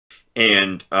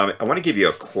And I want to give you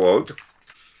a quote.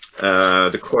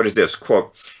 The quote is this,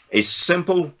 quote, a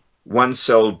simple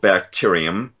one-celled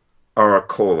bacterium, R.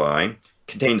 coli,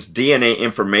 contains DNA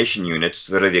information units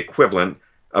that are the equivalent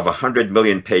of 100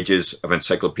 million pages of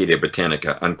Encyclopedia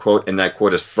Britannica, unquote. And that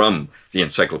quote is from the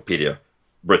Encyclopedia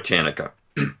Britannica.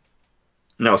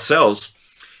 Now, cells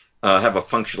have a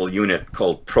functional unit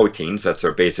called proteins. That's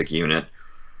their basic unit.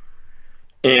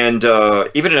 And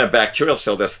even in a bacterial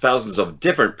cell, there's thousands of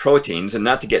different proteins. And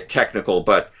not to get technical,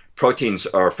 but proteins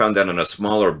are found in a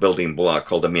smaller building block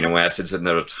called amino acids, and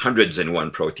there's hundreds in one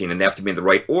protein, and they have to be in the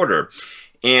right order.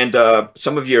 And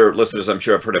some of your listeners, I'm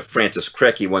sure, have heard of Francis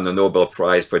Crick. He won the Nobel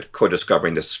Prize for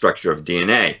co-discovering the structure of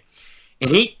DNA. And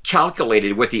he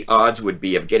calculated what the odds would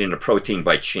be of getting a protein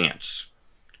by chance,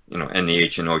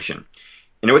 NaH in ocean.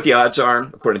 You know what the odds are,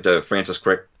 according to Francis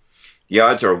Crick? The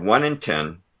odds are 1 in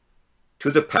 10 to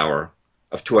the power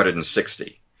of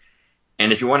 260.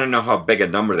 And if you want to know how big a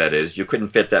number that is, you couldn't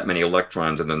fit that many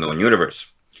electrons in the known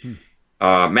universe.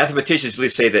 Mathematicians usually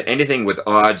say that anything with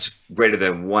odds greater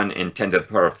than 1 in 10 to the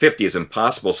power of 50 is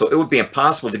impossible. So it would be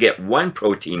impossible to get one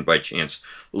protein by chance,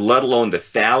 let alone the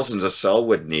thousands a cell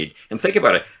would need. And think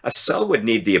about it. A cell would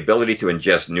need the ability to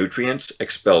ingest nutrients,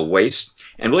 expel waste.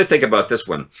 And really think about this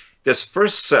one. This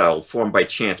first cell formed by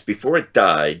chance before it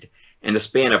died, in the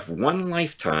span of one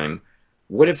lifetime,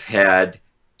 would have had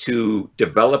to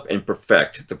develop and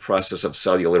perfect the process of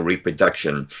cellular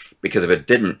reproduction, because if it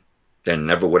didn't, there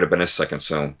never would have been a second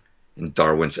cell, and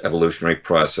Darwin's evolutionary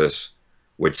process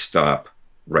would stop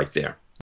right there.